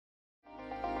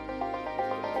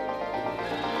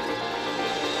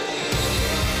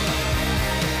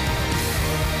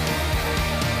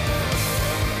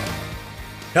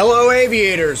Hello,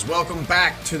 aviators. Welcome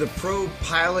back to the Pro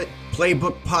Pilot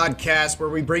Playbook Podcast, where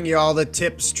we bring you all the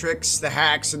tips, tricks, the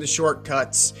hacks, and the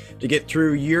shortcuts to get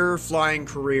through your flying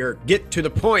career. Get to the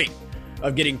point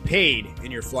of getting paid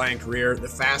in your flying career the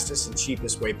fastest and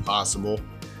cheapest way possible.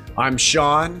 I'm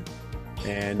Sean,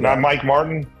 and I'm Mike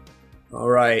Martin. All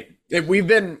right, we've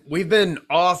been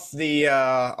off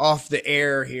the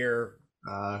air here.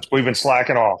 We've been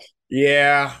slacking off.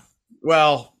 Yeah.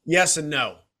 Well, yes and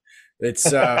no.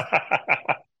 It's I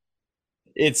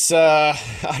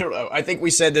don't know. I think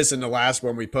we said this in the last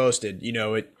one we posted. You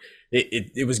know,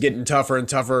 it was getting tougher and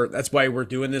tougher. That's why we're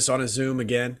doing this on a Zoom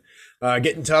again.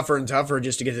 Getting tougher and tougher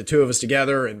just to get the two of us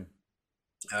together and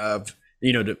to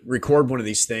record one of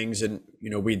these things. And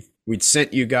we'd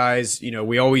sent you guys.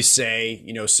 We always say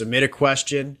submit a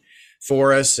question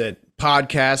for us at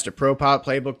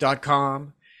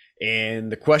podcast@propilotplaybook.com.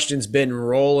 And the question's been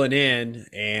rolling in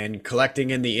and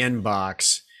collecting in the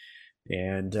inbox,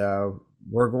 and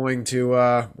we're going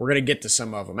to get to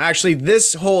some of them. Actually,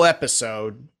 this whole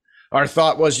episode, our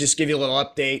thought was just give you a little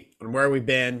update on where we've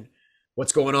been,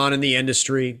 what's going on in the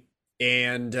industry,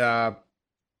 and a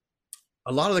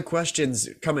lot of the questions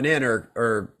coming in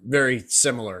are very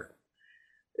similar.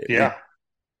 Yeah,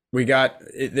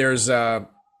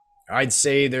 I'd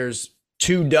say there's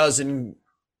 24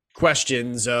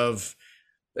 questions of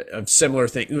similar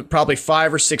things, probably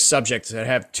 5 or 6 subjects that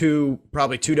have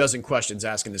probably 24 questions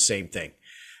asking the same thing.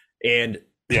 And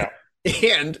yeah,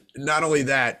 and not only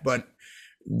that, but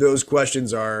those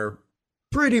questions are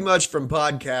pretty much from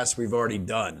podcasts we've already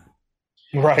done.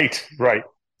 Right.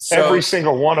 So, every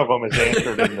single one of them is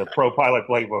answered in the Pro Pilot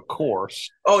Playbook course.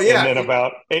 Oh yeah. And then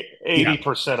about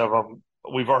 80% of them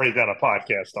we've already done a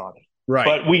podcast on. Right.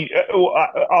 But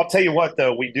I'll tell you what,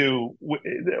 though, we don't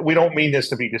mean this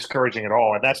to be discouraging at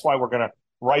all. And that's why we're going to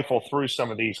rifle through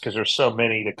some of these, because there's so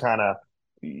many to kind of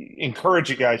encourage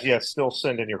you guys. Yes, still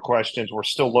send in your questions. We're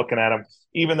still looking at them.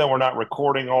 Even though we're not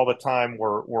recording all the time,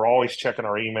 we're always checking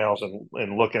our emails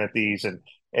and looking at these.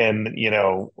 And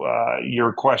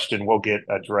your question will get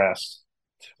addressed.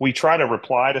 We try to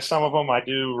reply to some of them. I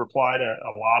do reply to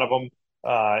a lot of them.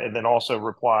 And then also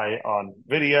reply on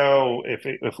video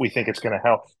if we think it's going to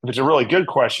help. If it's a really good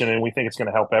question and we think it's going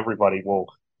to help everybody, we'll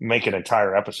make an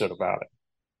entire episode about it.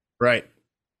 Right.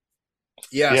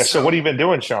 Yeah. Yeah. So what have you been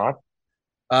doing, Sean?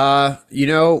 I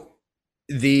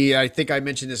think I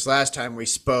mentioned this last time we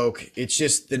spoke. It's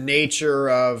just the nature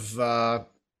of the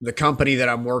company that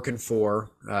I'm working for.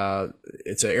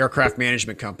 It's an aircraft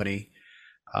management company.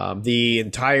 The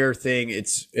entire thing,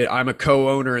 I'm a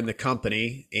co-owner in the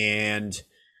company, and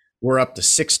we're up to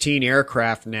 16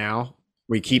 aircraft now.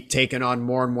 We keep taking on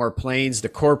more and more planes. The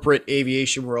corporate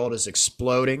aviation world is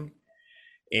exploding,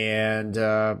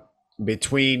 and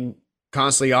between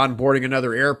constantly onboarding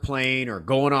another airplane or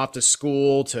going off to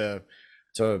school to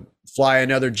fly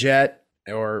another jet,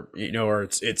 or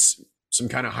it's some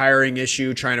kind of hiring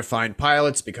issue, trying to find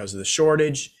pilots because of the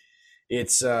shortage.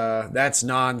 That's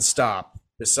nonstop.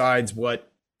 Besides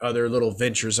what other little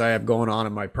ventures I have going on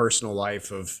in my personal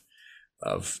life of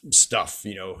stuff,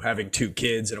 having 2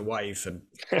 kids and a wife and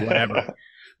whatever.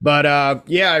 But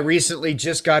I recently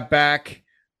just got back.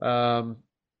 In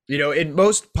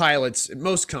most pilots, in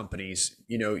most companies,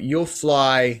 you'll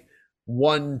fly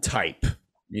one type,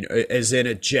 as in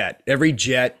a jet. Every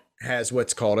jet has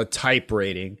what's called a type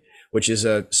rating, which is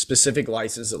a specific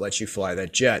license that lets you fly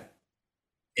that jet.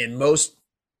 In most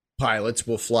pilots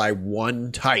will fly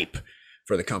one type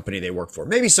for the company they work for.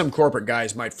 Maybe some corporate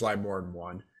guys might fly more than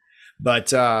one,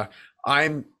 but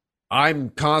I'm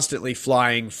constantly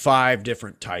flying 5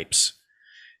 different types,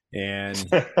 and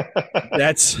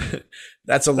that's a lot.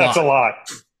 That's a lot.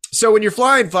 So when you're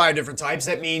flying 5 different types,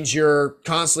 that means you're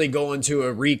constantly going to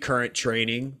a recurrent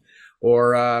training.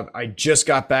 Or I just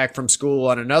got back from school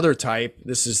on another type.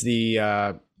 This is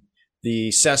the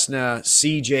Cessna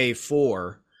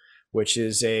CJ4. Which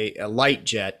is a light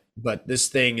jet, but this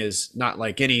thing is not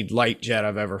like any light jet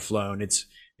I've ever flown. It's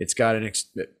got an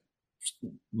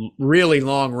really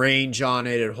long range on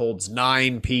it. It holds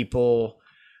 9 people.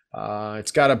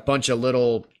 It's got a bunch of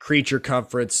little creature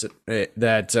comforts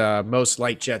that most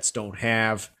light jets don't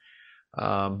have.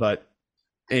 But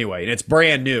anyway, and it's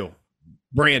brand new.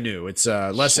 It's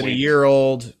less than a year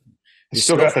old. You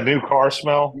still got the new car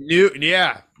smell?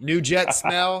 New jet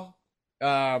smell.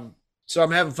 So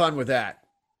I'm having fun with that.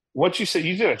 What you said,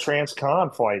 you did a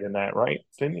transcon flight in that, right?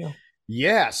 Didn't you?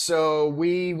 Yeah. So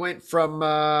we went from,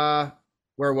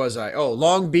 where was I? Oh,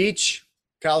 Long Beach,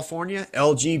 California,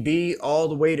 LGB, all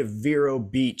the way to Vero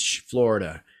Beach,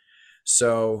 Florida.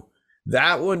 So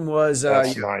That one was,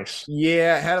 That's nice.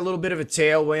 yeah, it had a little bit of a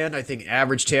tailwind. I think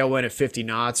average tailwind at 50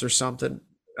 knots or something.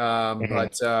 Hmm.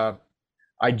 But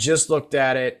I just looked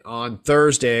at it on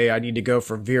Thursday. I need to go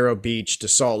from Vero Beach to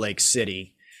Salt Lake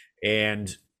City.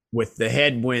 And with the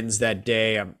headwinds that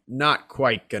day, I'm not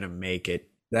quite going to make it.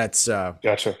 That's,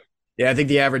 Gotcha. yeah, I think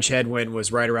the average headwind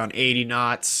was right around 80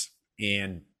 knots.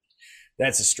 And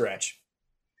that's a stretch.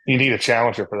 You need a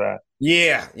challenger for that.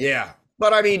 Yeah, yeah.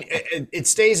 But I mean, it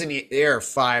stays in the air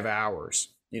 5 hours,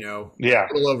 Yeah,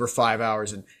 a little over 5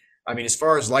 hours. And I mean, as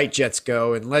far as light jets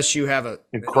go, unless you have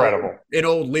incredible. an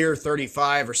old Lear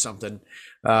 35 or something,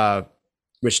 uh,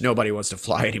 which nobody wants to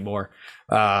fly anymore,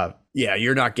 yeah,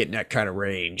 you're not getting that kind of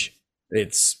range.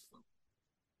 It's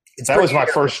That pretty was my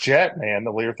terrible. first jet, man,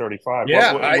 the Lear 35.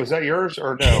 Yeah, Was that yours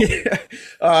or no?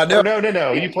 I Or no, no, no,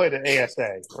 no. You played at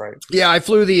ASA, right? yeah, I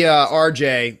flew the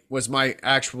RJ was my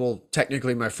actual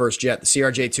technically my first jet, the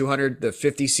CRJ 200, the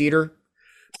 50 seater.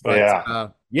 But Yeah.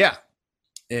 yeah,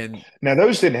 and Now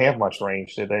those didn't have much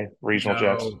range, did they? Regional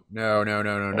jets? no, no,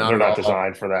 no, no, no, not They're at not all.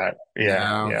 designed for that. Yeah,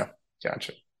 No, yeah.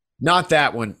 Gotcha. not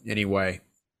that one anyway.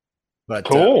 But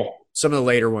Cool. some of the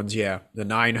later ones, yeah, the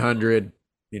 900,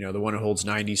 the one that holds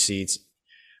 90 seats.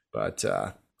 But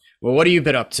well, what have you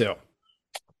been up to?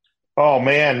 Oh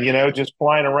man, just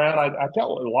flying around. I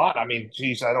dealt with a lot. I mean,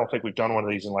 geez, I don't think we've done one of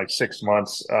these in like 6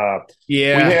 months. We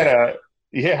Yeah, had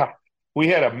yeah, we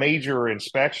had a major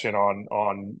inspection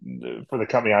on for the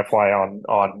company I fly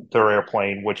on their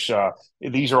airplane, which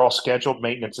these are all scheduled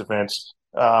maintenance events.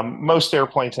 Most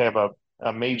airplanes have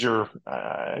a major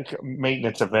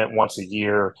maintenance event once a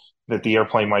year that the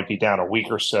airplane might be down a week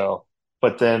or so.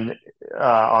 But then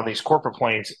on these corporate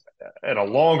planes, at a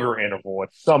longer interval, at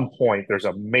some point, there's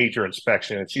a major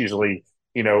inspection. It's usually,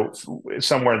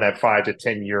 somewhere in that 5 to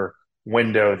 10 year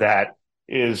window that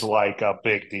is like a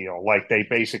big deal. Like they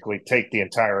basically take the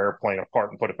entire airplane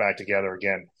apart and put it back together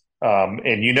again. And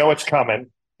it's coming.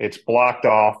 It's blocked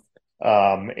off.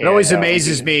 it always And we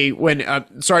amazes did, me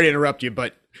when. Sorry to interrupt you,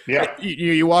 but yeah,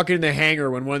 you walk into the hangar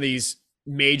when one of these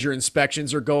major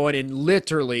inspections are going, and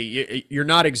literally, you're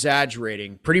not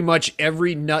exaggerating. Pretty much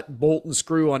every nut, bolt, and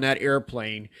screw on that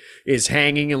airplane is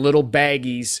hanging in little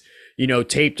baggies.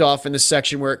 Taped off in the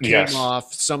section where it came yes,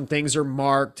 off. Some things are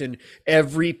marked, and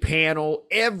every panel,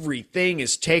 everything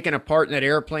is taken apart in that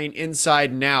airplane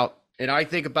inside and out. And I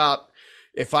think about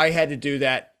if I had to do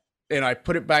that and I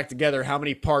put it back together, how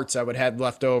many parts I would have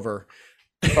left over.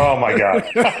 oh my God.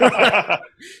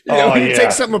 Oh When you take yeah.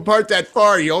 something apart that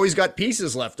far, you always got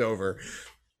pieces left over.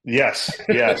 Yes,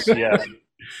 yes, yes.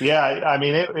 Yeah, I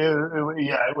mean,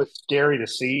 yeah, it was scary to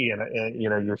see, and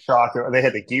you're shocked. They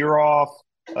had the gear off,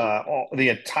 the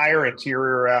entire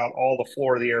interior out, all the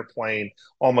floor of the airplane,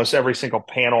 almost every single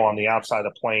panel on the outside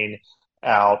of the plane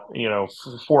out. 4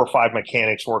 or 5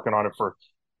 mechanics working on it for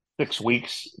 6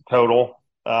 weeks total.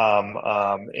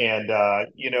 And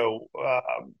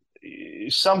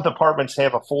some departments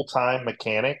have a full-time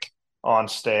mechanic on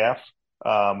staff,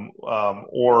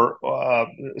 or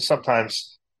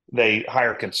sometimes they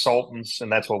hire consultants,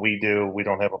 and that's what we do. We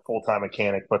don't have a full-time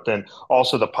mechanic, but then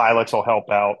also the pilots will help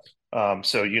out.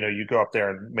 So you go up there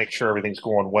and make sure everything's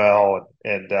going well,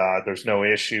 and there's no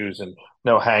issues and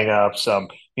no hangups.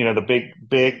 The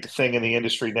big thing in the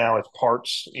industry now is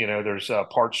parts. There's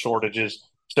part shortages.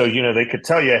 So they could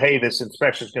tell you, hey, this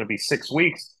inspection is going to be 6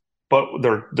 weeks, but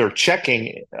they're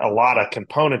checking a lot of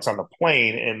components on the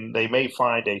plane, and they may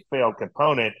find a failed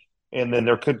component, and then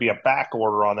there could be a back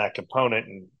order on that component,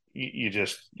 and you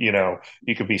just you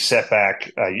could be set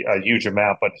back a huge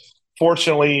amount. But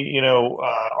fortunately,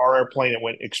 our airplane, it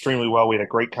went extremely well. We had a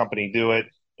great company do it,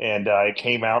 and it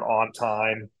came out on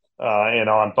time and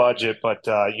on budget. But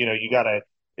you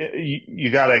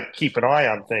gotta keep an eye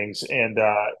on things. And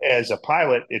as a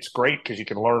pilot, it's great because you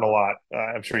can learn a lot.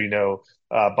 I'm sure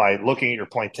by looking at your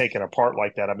plane taken apart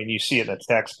like that. I mean, you see it in a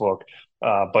textbook,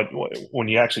 but when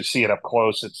you actually see it up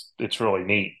close, it's really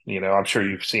neat. I'm sure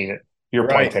you've seen it. Your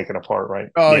plane Right. taken apart, right?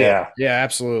 Oh yeah. Yeah. Yeah,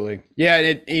 absolutely. Yeah,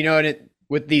 and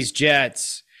with these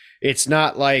jets, it's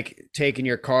not like taking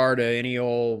your car to any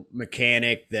old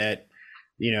mechanic that,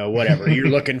 whatever. You're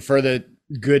looking for the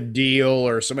good deal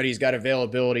or somebody's got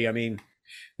availability. I mean,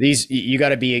 these you got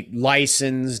to be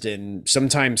licensed and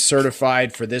sometimes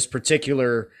certified for this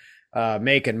particular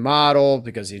make and model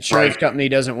because the insurance Right. company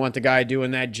doesn't want the guy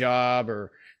doing that job,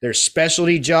 or there's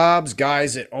specialty jobs,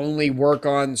 guys that only work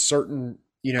on certain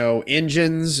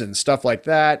engines and stuff like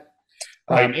that.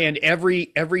 Right. And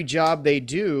every job they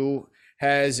do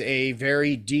has a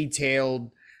very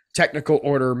detailed technical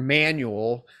order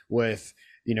manual with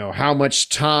how much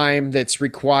time that's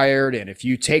required. And if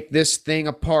you take this thing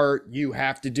apart, you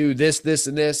have to do this,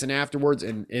 and this, and afterwards.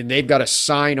 And they've got to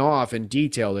sign off in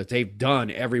detail that they've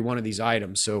done every one of these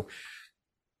items. So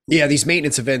yeah, these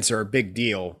maintenance events are a big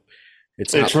deal.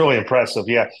 It's not. It's really impressive,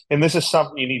 yeah. And this is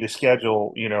something you need to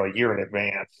schedule, a year in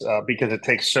advance because it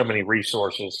takes so many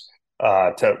resources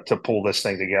to pull this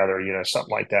thing together,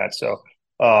 something like that. So,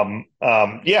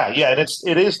 yeah, and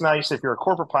it is nice if you're a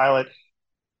corporate pilot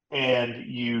and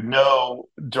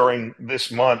during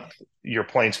this month your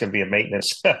plane's going to be in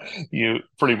maintenance. You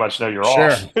pretty much know you're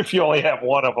off Sure. if you only have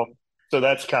one of them. So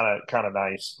that's kind of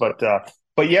nice.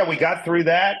 But yeah, we got through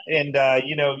that, and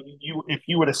you if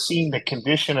you would have seen the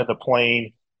condition of the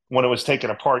plane when it was taken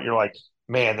apart, you're like,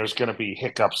 man, there's going to be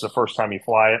hiccups the first time you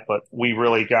fly it. But we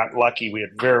really got lucky. We had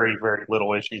very very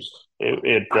little issues.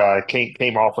 It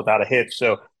came off without a hitch.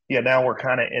 So yeah, now we're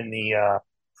kind of in the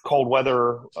cold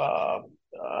weather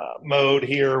mode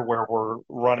here where we're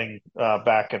running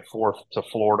back and forth to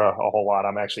Florida a whole lot.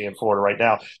 I'm actually in Florida right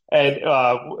now.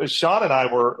 And Sean and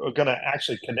I were going to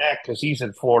actually connect because he's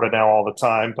in Florida now all the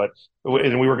time.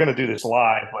 And we were going to do this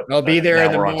live, I'll but be there in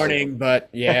now the we're on morning, but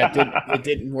yeah, it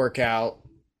didn't work out.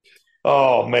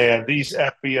 Oh man, these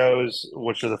FBOs,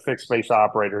 which are the fixed base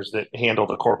operators that handle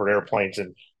the corporate airplanes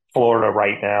in Florida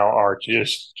right now, are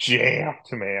just jammed,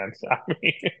 man. I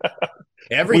mean, we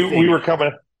Everything. were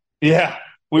coming, yeah,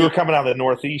 we were It, coming out of the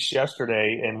Northeast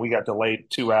yesterday, and we got delayed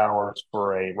 2 hours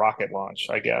for a rocket launch.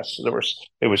 I guess it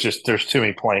was just there's too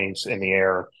many planes in the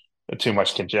air, too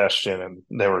much congestion, and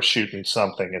they were shooting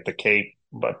something at the Cape.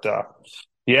 But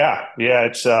yeah,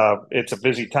 it's a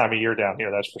busy time of year down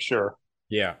here, that's for sure.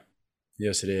 yeah.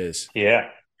 Yes, it is. Yeah.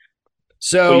 But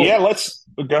So, yeah, let's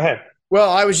go ahead. well,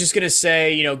 I was just going to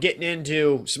say, getting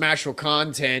into some actual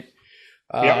content,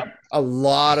 Yep. a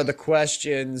lot of the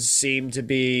questions seem to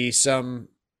be some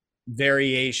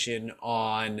variation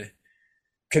on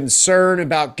concern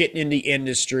about getting in the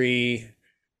industry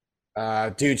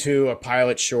due to a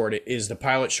pilot shortage. Is the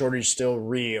pilot shortage still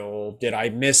real? Did I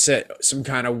miss it, some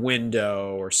kind of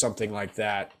window or something like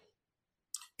that?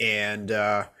 And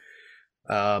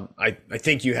I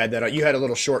think you had that. You had a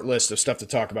little short list of stuff to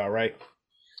talk about, right?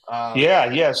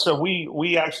 Yeah. So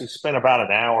we actually spent about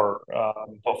an hour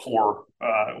before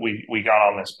we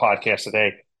got on this podcast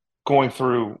today, going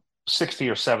through 60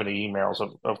 or 70 emails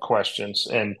of questions,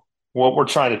 and what we're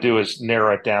trying to do is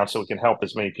narrow it down so we can help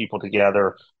as many people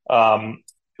together. We're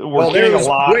Well, there getting a was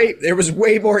lot.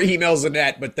 way more emails than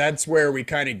that, but that's where we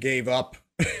kind of gave up.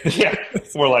 Yeah,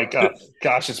 we're like,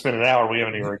 gosh, it's been an hour. We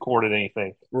haven't even recorded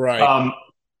anything. Right. Um,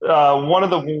 one of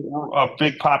the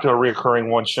big popular reoccurring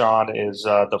ones, Sean, is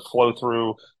the flow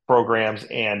through programs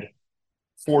and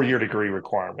 4 year degree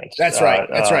requirements. That's right.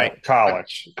 That's right.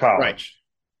 College, Right. college.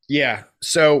 Yeah.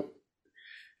 So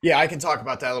yeah, I can talk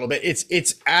about that a little bit.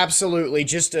 It's absolutely,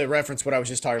 just to reference what I was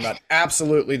just talking about.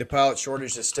 Absolutely, the pilot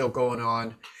shortage is still going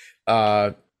on.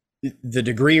 Uh, the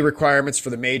degree requirements for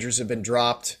the majors have been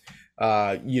dropped.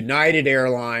 United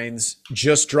Airlines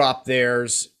just dropped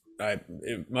theirs.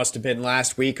 It must have been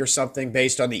last week or something,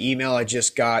 based on the email I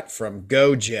just got from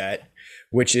GoJet,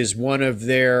 which is one of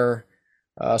their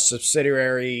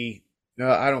subsidiary.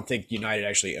 I don't think United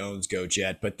actually owns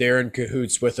GoJet, but they're in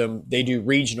cahoots with them. They do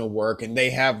regional work, and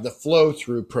they have the flow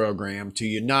through program to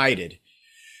United.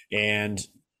 And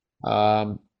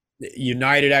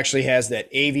United actually has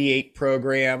that Aviate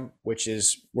program, which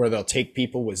is where they'll take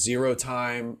people with zero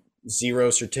time,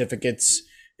 zero certificates.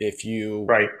 If you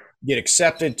Right. get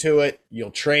accepted to it,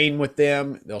 you'll train with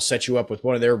them. They'll set you up with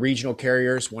one of their regional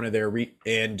carriers,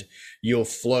 and you'll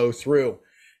flow through.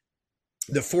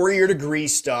 The 4 year degree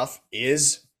stuff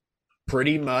is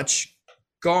pretty much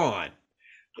gone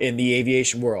in the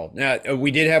aviation world. Now,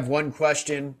 we did have one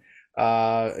question.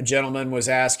 A gentleman was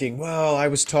asking, well, I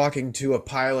was talking to a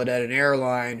pilot at an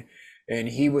airline, and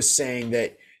he was saying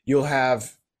that you'll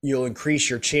increase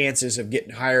your chances of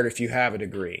getting hired if you have a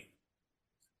degree.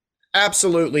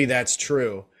 Absolutely, that's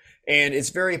true. And it's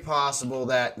very possible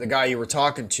that the guy you were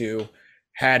talking to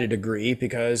had a degree,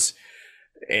 because,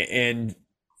 and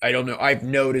I don't know, I've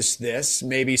noticed this,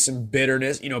 maybe some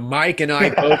bitterness. Mike and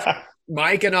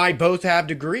I both have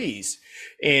degrees.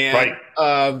 And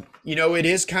Right. it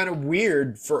is kind of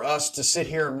weird for us to sit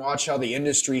here and watch how the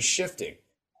industry's shifting.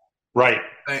 Right.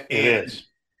 It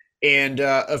And is.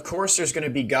 of course, there's going to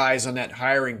be guys on that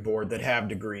hiring board that have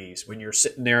degrees when you're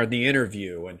sitting there in the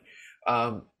interview. And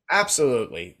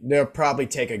absolutely, they'll probably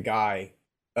take a guy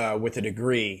with a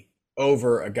degree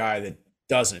over a guy that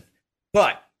doesn't.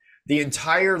 But the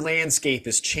entire landscape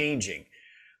is changing.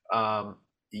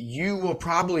 You will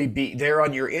probably be there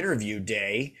on your interview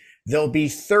day. There'll be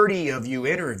 30 of you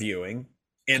interviewing,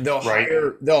 and Right.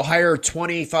 they'll hire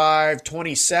 25,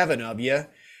 27 of you,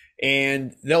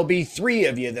 and there'll be 3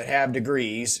 of you that have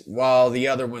degrees while the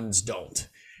other ones don't.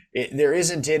 There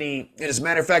isn't any, and as a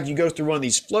matter of fact, you go through one of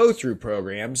these flow through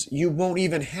programs, you won't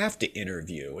even have to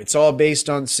interview. It's all based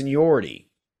on seniority.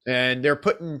 And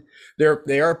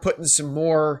they are putting some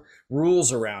more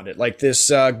rules around it, like this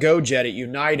GoJet at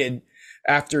United.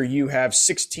 After you have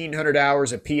 1,600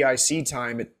 hours of PIC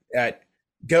time at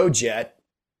GoJet,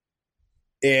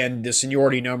 and the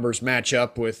seniority numbers match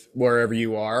up with wherever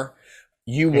you are,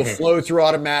 you will flow through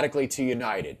automatically to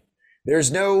United.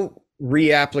 There's no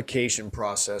reapplication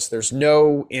process. There's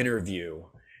no interview.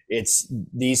 It's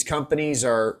these companies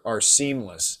are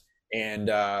seamless, and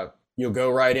you'll go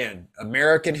right in.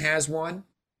 American has one,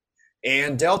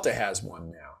 and Delta has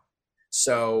one now.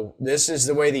 So this is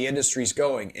the way the industry's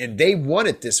going, and they want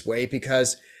it this way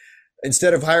because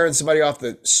instead of hiring somebody off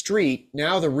the street,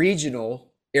 now the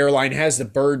regional airline has the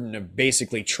burden of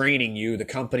basically training you the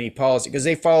company policy, because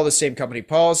they follow the same company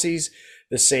policies,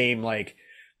 the same like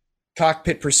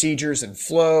cockpit procedures and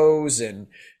flows and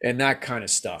that kind of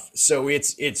stuff. So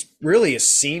it's really a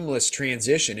seamless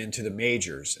transition into the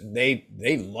majors, and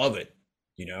they love it,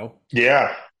 you know.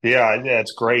 Yeah, yeah,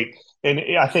 that's great. And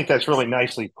I think that's really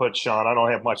nicely put, Sean. I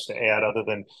don't have much to add other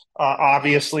than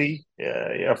obviously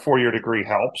a 4-year degree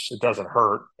helps. It doesn't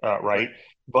hurt, right?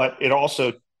 But it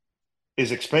also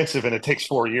is expensive and it takes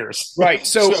 4 years. Right.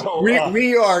 So So,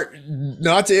 we are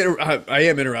not to I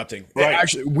am interrupting. right.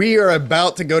 Actually, we are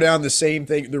about to go down the same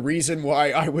thing. The reason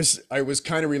why I was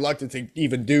kind of reluctant to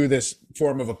even do this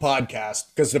form of a podcast,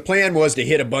 because the plan was to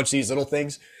hit a bunch of these little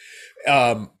things.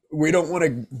 We don't want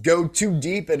to go too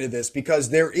deep into this because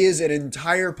there is an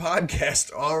entire podcast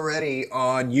already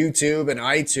on YouTube and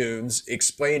iTunes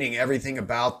explaining everything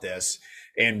about this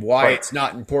and why Right. it's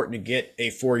not important to get a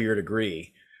 4-year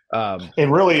degree.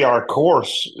 And really, our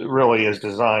course really is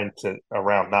designed to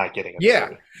around not getting a Yeah.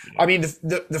 degree. I mean,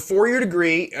 the 4-year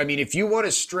degree, I mean, if you want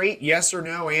a straight yes or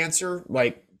no answer,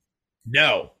 like,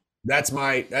 no, that's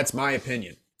my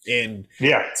opinion. And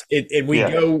Yeah, and we yeah,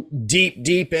 go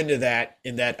deep into that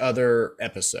in that other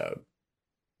episode.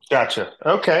 gotcha.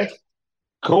 Okay,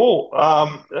 cool.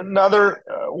 Another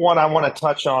one I want to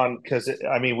touch on because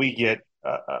I mean we get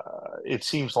it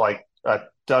seems like a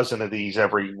dozen of these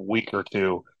every week or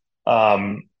two,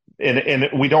 and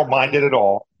we don't mind it at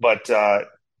all. But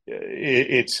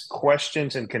it's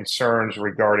questions and concerns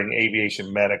regarding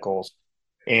aviation medicals,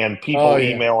 and Oh people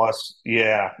yeah. email us.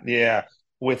 Yeah, yeah.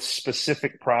 With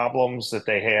specific problems that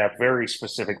they have, very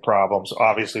specific problems.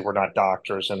 Obviously, we're not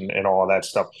doctors and all of that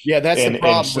stuff. Yeah, that's the And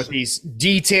problem with these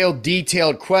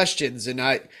detailed questions. And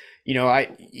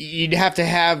you'd have to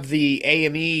have the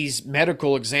AME's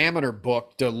medical examiner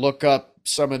book to look up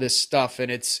some of this stuff.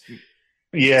 And it's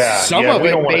yeah, some yeah, of we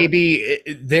it don't want may to. be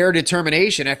their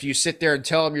determination after you sit there and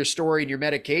tell them your story and your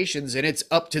medications. And it's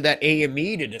up to that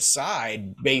AME to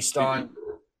decide based on,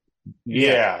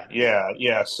 yeah. Yeah, yeah,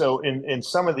 yeah. So in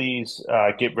some of these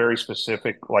get very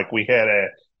specific. Like we had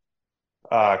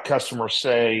a customer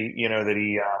say, you know, that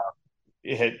he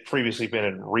had previously been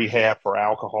in rehab for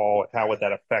alcohol. How would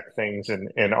that affect things?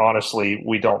 And honestly,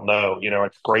 we don't know. You know,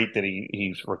 it's great that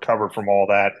he's recovered from all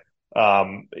that.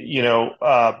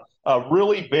 A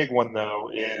really big one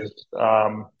though is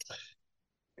and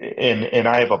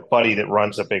I have a buddy that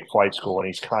runs a big flight school, and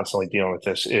he's constantly dealing with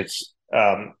this. It's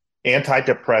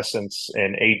antidepressants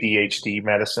and ADHD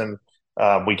medicine.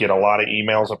 We get a lot of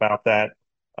emails about that.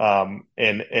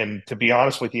 And to be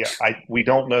honest with you, we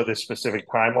don't know the specific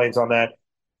timelines on that.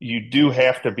 You do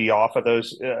have to be off of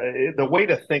those. The way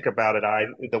to think about it,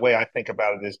 the way I think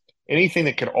about it is anything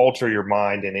that can alter your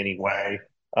mind in any way.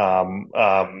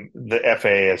 The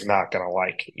FAA is not going to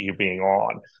like you being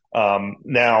on.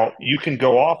 Now you can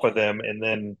go off of them and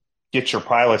then get your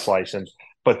pilot's license,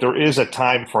 but there is a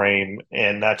time frame,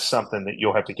 and that's something that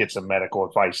you'll have to get some medical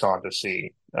advice on to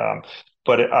see. You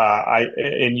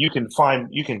can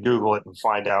Google it and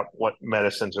find out what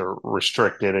medicines are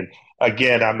restricted. And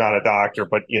again, I'm not a doctor,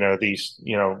 but you know these,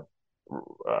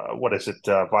 what is it,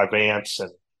 Vyvanse and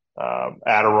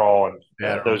Adderall, and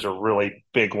Adderall. those are really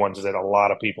big ones that a lot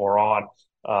of people are on.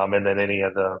 And then any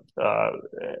of the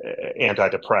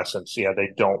antidepressants, yeah,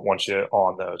 they don't want you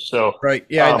on those. So, Right.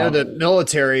 Yeah, I know the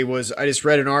military was. I just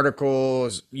read an article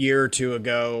a year or two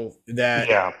ago that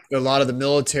yeah, a lot of the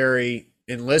military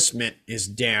enlistment is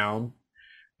down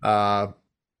uh,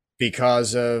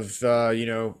 because of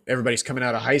everybody's coming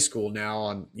out of high school now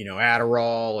on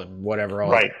Adderall and whatever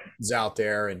else right, is out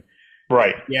there. And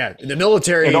right, yeah, the and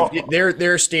military, all,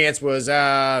 their stance was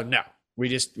no,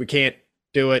 we can't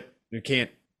do it, we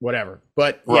can't whatever.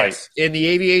 But right, yes, in the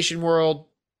aviation world,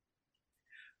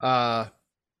 uh,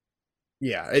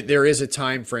 there is a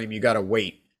time frame you got to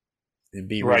wait and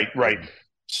be Right, right. ready.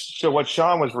 So what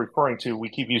Sean was referring to, we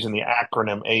keep using the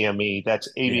acronym AME. That's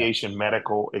Yeah, Aviation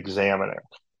Medical Examiner.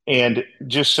 And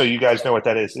just so you guys know what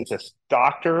that is, it's a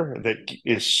doctor that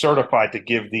is certified to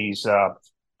give these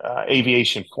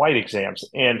aviation flight exams.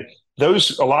 And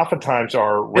those a lot of times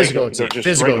are regular. They're just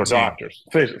physical regular exam. doctors,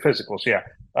 physicals. Yeah,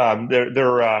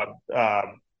 they're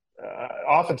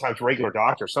oftentimes regular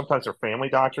doctors. Sometimes they're family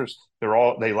doctors.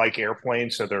 They like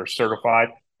airplanes, so they're certified.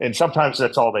 And sometimes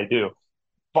that's all they do.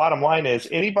 Bottom line is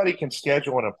anybody can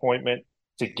schedule an appointment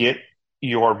to get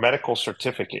your medical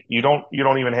certificate. You don't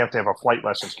even have to have a flight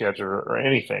lesson schedule or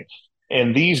anything.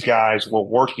 And these guys will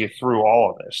work you through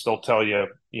all of this. They'll tell you,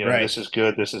 Right. this is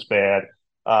good, this is bad.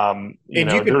 And you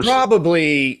could There's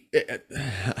probably,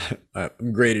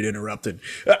 I'm great at interrupting.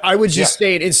 I was yeah, just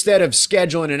saying, instead of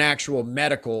scheduling an actual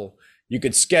medical, you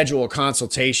could schedule a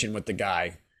consultation with the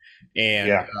guy. And,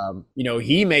 yeah,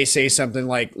 he may say something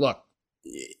like, look,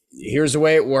 here's the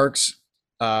way it works.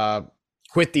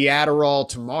 Quit the Adderall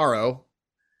tomorrow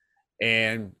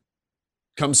and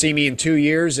come see me in 2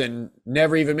 years and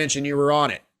never even mention you were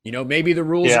on it. Maybe the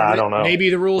rules are yeah. I written, don't know. maybe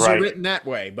the rules are Right. written that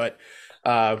way, but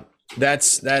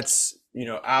that's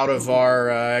out of our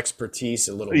expertise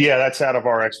a little bit. Yeah, that's out of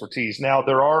our expertise. Now,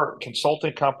 there are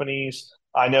consulting companies.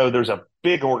 I know there's a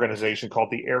big organization called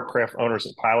the Aircraft Owners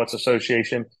and Pilots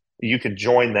Association. You can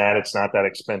join that. It's not that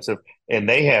expensive. And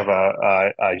they have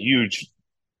a huge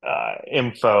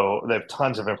info. They have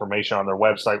tons of information on their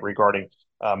website regarding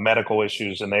medical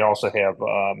issues. And they also have,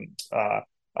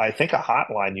 I think, a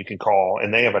hotline you can call,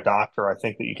 and they have a doctor, I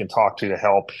think, that you can talk to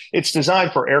help. It's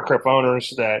designed for aircraft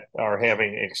owners that are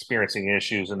experiencing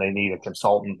issues and they need a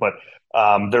consultant. But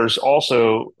there's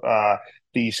also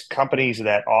these companies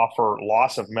that offer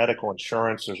loss of medical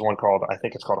insurance. There's one called, I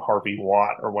think it's called Harvey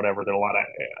Watt or whatever, that a lot of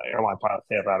airline pilots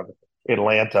have out of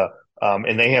Atlanta.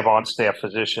 And they have on staff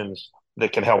physicians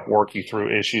that can help work you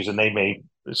through issues, and they may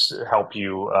help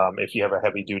you if you have a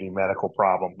heavy duty medical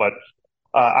problem. But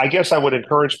I guess I would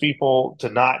encourage people to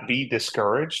not be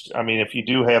discouraged. I mean, if you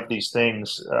do have these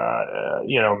things,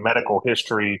 medical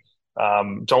history,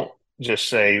 don't just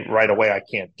say right away, I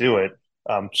can't do it.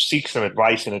 Seek some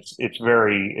advice, and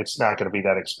it's not going to be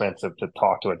that expensive to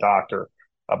talk to a doctor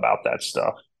about that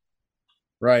stuff.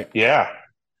 Right. Yeah,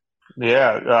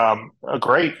 yeah,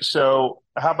 great. So,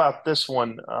 how about this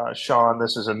one, Sean?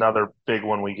 This is another big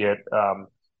one we get.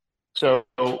 So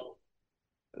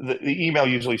the email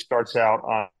usually starts out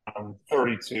on I'm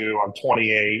 32, I'm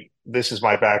 28. This is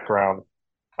my background.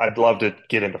 I'd love to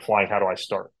get into flying. How do I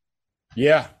start?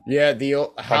 Yeah. Yeah.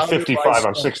 I'm How do I 55,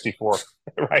 I'm start? 64.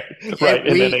 Right, Yeah, right.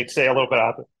 And then they'd say a little bit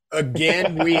out there.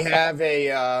 again, we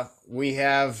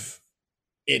have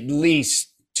at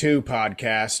least two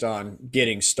podcasts on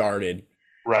getting started,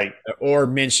 Right. or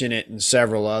mention it in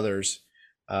several others.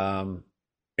 Um,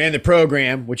 and the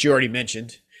program, which you already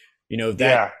mentioned, that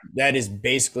Yeah, that is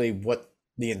basically what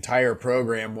the entire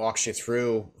program walks you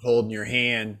through, holding your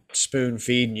hand, spoon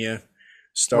feeding you,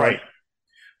 start. right.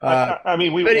 Uh, I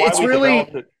mean, but why it's we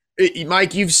developed really, it.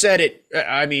 Mike, you've said it.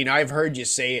 I mean, I've heard you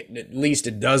say it in at least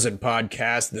a dozen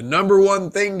podcasts. The number one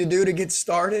thing to do to get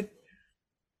started: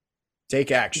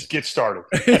 take action. Just get started.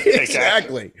 Take action.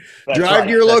 Exactly. That's Drive to right.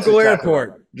 your That's local exactly right.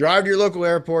 airport. Drive to your local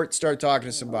airport. Start talking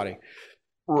to somebody.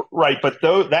 Right, but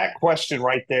though that question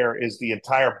right there is the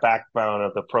entire backbone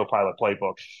of the Pro Pilot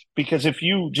Playbook. Because if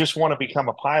you just want to become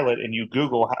a pilot and you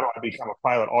Google how do I become a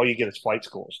pilot, all you get is flight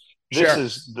schools. Sure.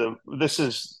 This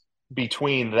is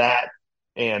between that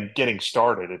and getting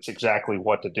started. It's exactly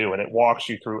what to do, and it walks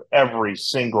you through every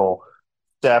single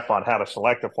step on how to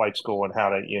select a flight school and how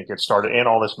to get started, and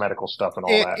all this medical stuff and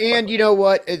all And, that. But and you know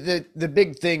what? The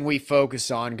big thing we focus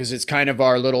on, because it's kind of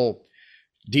our little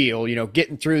deal,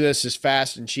 getting through this as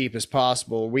fast and cheap as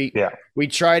possible. yeah, We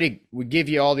we give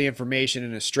you all the information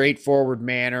in a straightforward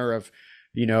manner of,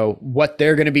 what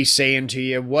they're going to be saying to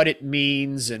you, what it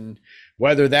means, and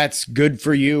whether that's good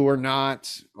for you or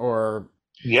not, or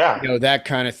yeah. that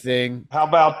kind of thing. How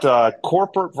about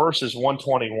corporate versus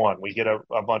 121? We get a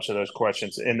bunch of those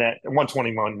questions. And that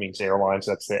 121 means airlines.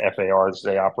 That's the FARs.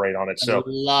 They operate on it. A So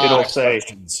lot it'll of say,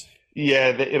 questions. yeah,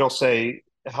 it'll say,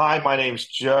 hi, my name's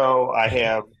Joe. I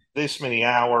have this many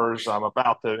hours. I'm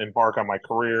about to embark on my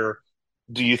career.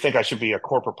 Do you think I should be a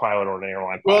corporate pilot or an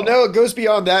airline Well, pilot? no, it goes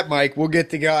beyond that, Mike. We'll get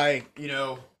the guy,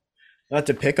 not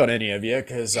to pick on any of you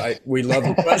because we love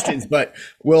the questions, but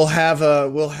we'll have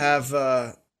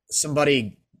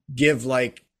somebody give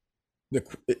like the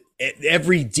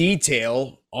every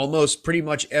detail, almost pretty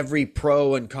much every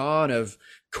pro and con of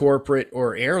corporate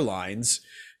or airlines,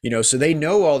 So they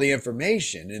know all the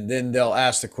information, and then they'll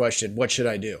ask the question, what should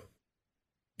I do?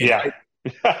 And Yeah.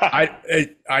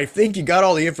 I think you got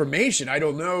all the information. I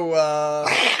don't know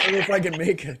if I can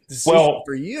make a decision Well,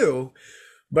 for you,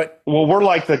 but we're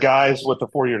like the guys with the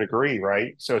 4-year degree,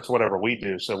 right? So it's whatever we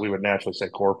do. So we would naturally say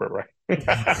corporate, right?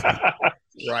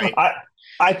 right. I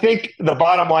I think the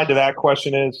bottom line to that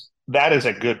question is that is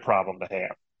a good problem to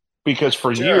have because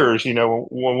for Sure. years,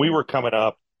 when we were coming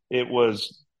up, it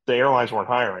was the airlines weren't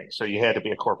hiring, so you had to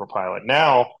be a corporate pilot.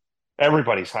 Now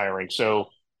everybody's hiring, so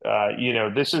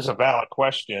this is a valid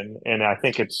question, and I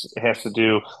think it has to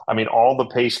do. I mean, all the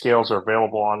pay scales are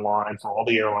available online for all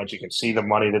the airlines. You can see the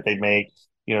money that they make.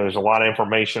 There's a lot of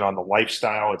information on the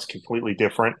lifestyle. It's completely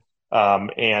different.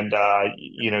 And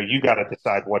you got to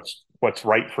decide what's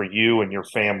right for you and your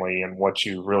family and what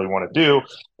you really want to do.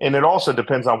 And it also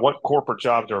depends on what corporate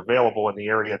jobs are available in the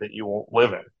area that you won't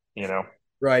live in.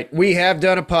 Right. We have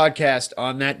done a podcast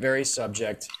on that very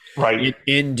subject Right.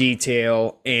 in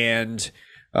detail. And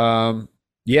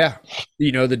yeah,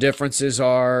 the differences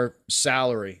are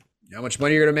salary, how much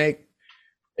money you're going to make.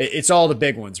 It's all the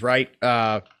big ones, right?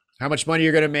 How much money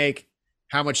you're going to make,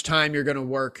 how much time you're going to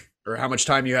work, or how much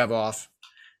time you have off.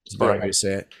 It's a better way to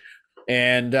say it.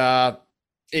 And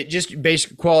it just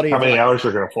basic quality How of many life. hours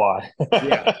you're going to fly.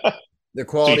 Yeah. The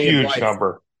quality it's a of huge life.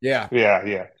 number. Yeah.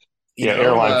 Yeah.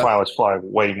 Airline pilots fly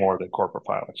way more than corporate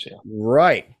pilots. Yeah.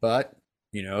 Right. But,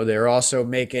 they're also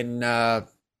making,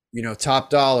 top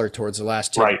dollar towards the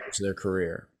last 10 years of their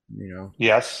career,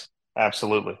 Yes,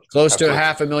 absolutely. Close to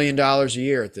 $500,000 a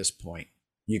year at this point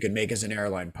you can make as an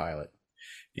airline pilot.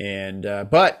 And,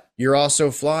 but you're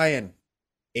also flying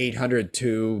 800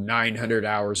 to 900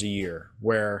 hours a year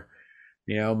where,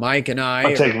 Mike and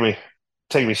I. It'd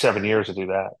take me 7 years to do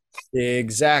that.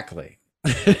 Exactly.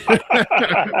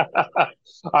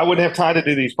 I wouldn't have time to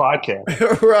do these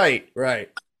podcasts. Right.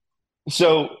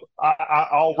 So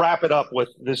I'll wrap it up with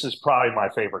this is probably my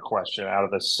favorite question out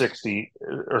of the 60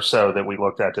 or so that we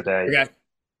looked at today. Okay.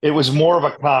 It was more of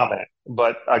a comment,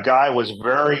 but a guy was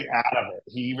very adamant.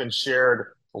 He even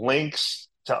shared links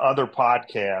to other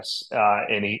podcasts,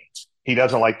 and he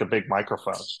doesn't like the big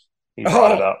microphones. He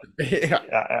brought it up. Yeah.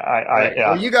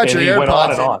 Yeah. Well, you got and your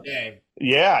AirPods on. today.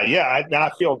 Yeah. Now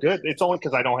I feel good. It's only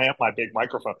because I don't have my big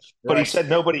microphone. But he said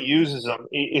nobody uses them.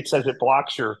 It says it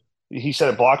blocks your. He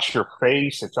said it blocks your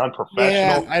face. It's unprofessional.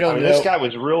 Yeah, I don't know. This guy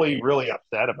was really, really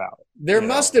upset about it. There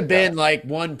must have been like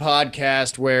one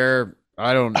podcast where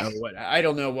I don't know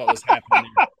what was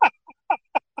happening.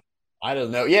 I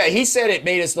don't know. Yeah, he said it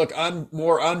made us look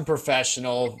more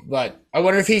unprofessional, but I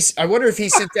wonder if he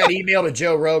sent that email to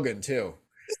Joe Rogan too.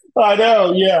 I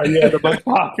know. Yeah. The most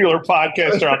popular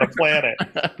podcaster on the planet.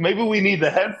 Maybe we need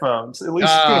the headphones. At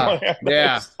least we don't have those.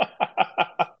 Yeah.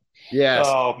 Yes.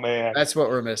 Oh man, that's what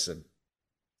we're missing.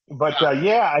 But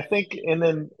I think, and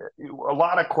then a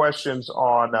lot of questions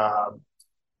on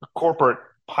corporate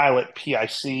pilot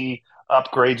PIC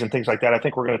upgrades and things like that. I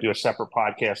think we're going to do a separate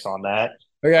podcast on that.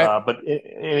 Okay. But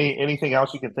anything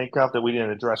else you can think of that we didn't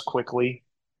address quickly?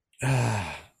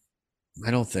 I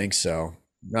don't think so.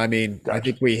 I mean, Gotcha. I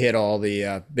think we hit all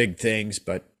the big things,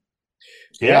 but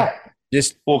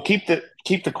just keep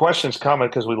the questions coming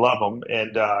because we love them.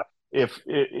 And if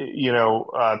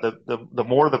the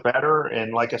more the better.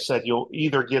 And like I said, you'll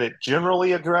either get it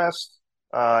generally addressed,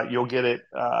 you'll get it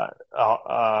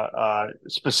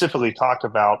specifically talked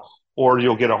about, or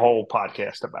you'll get a whole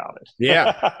podcast about it.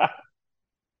 Yeah.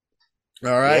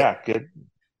 All right. Yeah, good.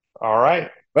 All right.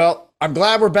 Well, I'm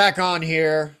glad we're back on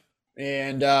here,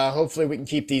 and hopefully we can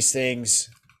keep these things,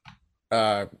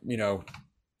 coming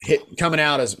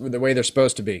out as the way they're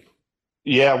supposed to be.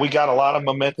 Yeah, we got a lot of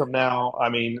momentum now. I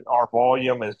mean, our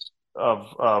volume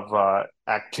of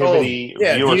activity,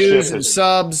 viewership views and is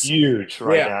subs, huge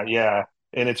now. Yeah,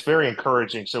 and it's very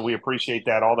encouraging. So we appreciate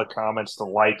that. All the comments, the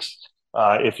likes.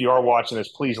 If you are watching this,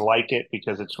 please like it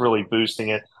because it's really boosting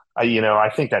it.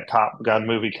 I think that Top Gun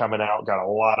movie coming out got a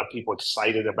lot of people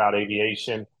excited about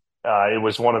aviation. It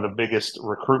was one of the biggest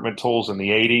recruitment tools in the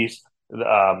 80s,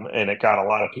 and it got a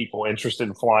lot of people interested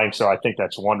in flying. So I think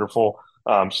that's wonderful.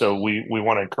 So we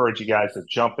want to encourage you guys to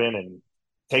jump in and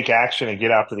take action and get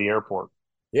out to the airport.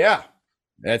 Yeah,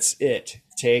 that's it.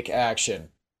 Take action.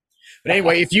 But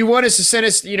anyway, if you want us to send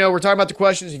us, we're talking about the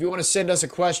questions. If you want to send us a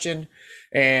question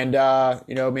and,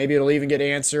 maybe it'll even get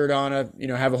answered on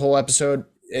have a whole episode,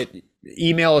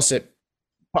 email us at,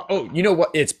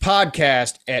 it's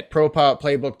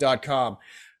podcast@propilotplaybook.com.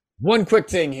 One quick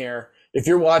thing here. If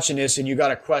you're watching this and you got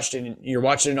a question, you're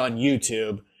watching it on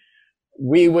YouTube,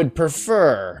 we would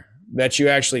prefer that you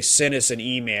actually sent us an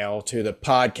email to the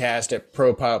podcast at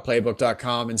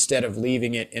propilotplaybook.com instead of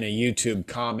leaving it in a YouTube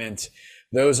comment.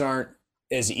 Those aren't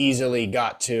as easily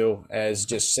got to as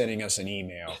just sending us an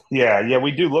email. Yeah,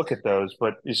 we do look at those,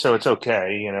 but so it's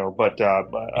okay, but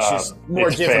It's just more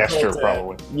it's difficult faster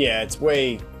probably. Yeah, it's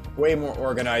way more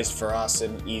organized for us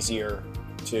and easier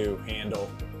to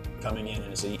handle coming in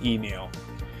as an email.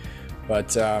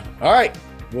 But all right,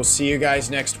 we'll see you guys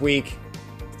next week.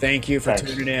 Thank you for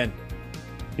tuning in.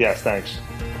 Yes, thanks.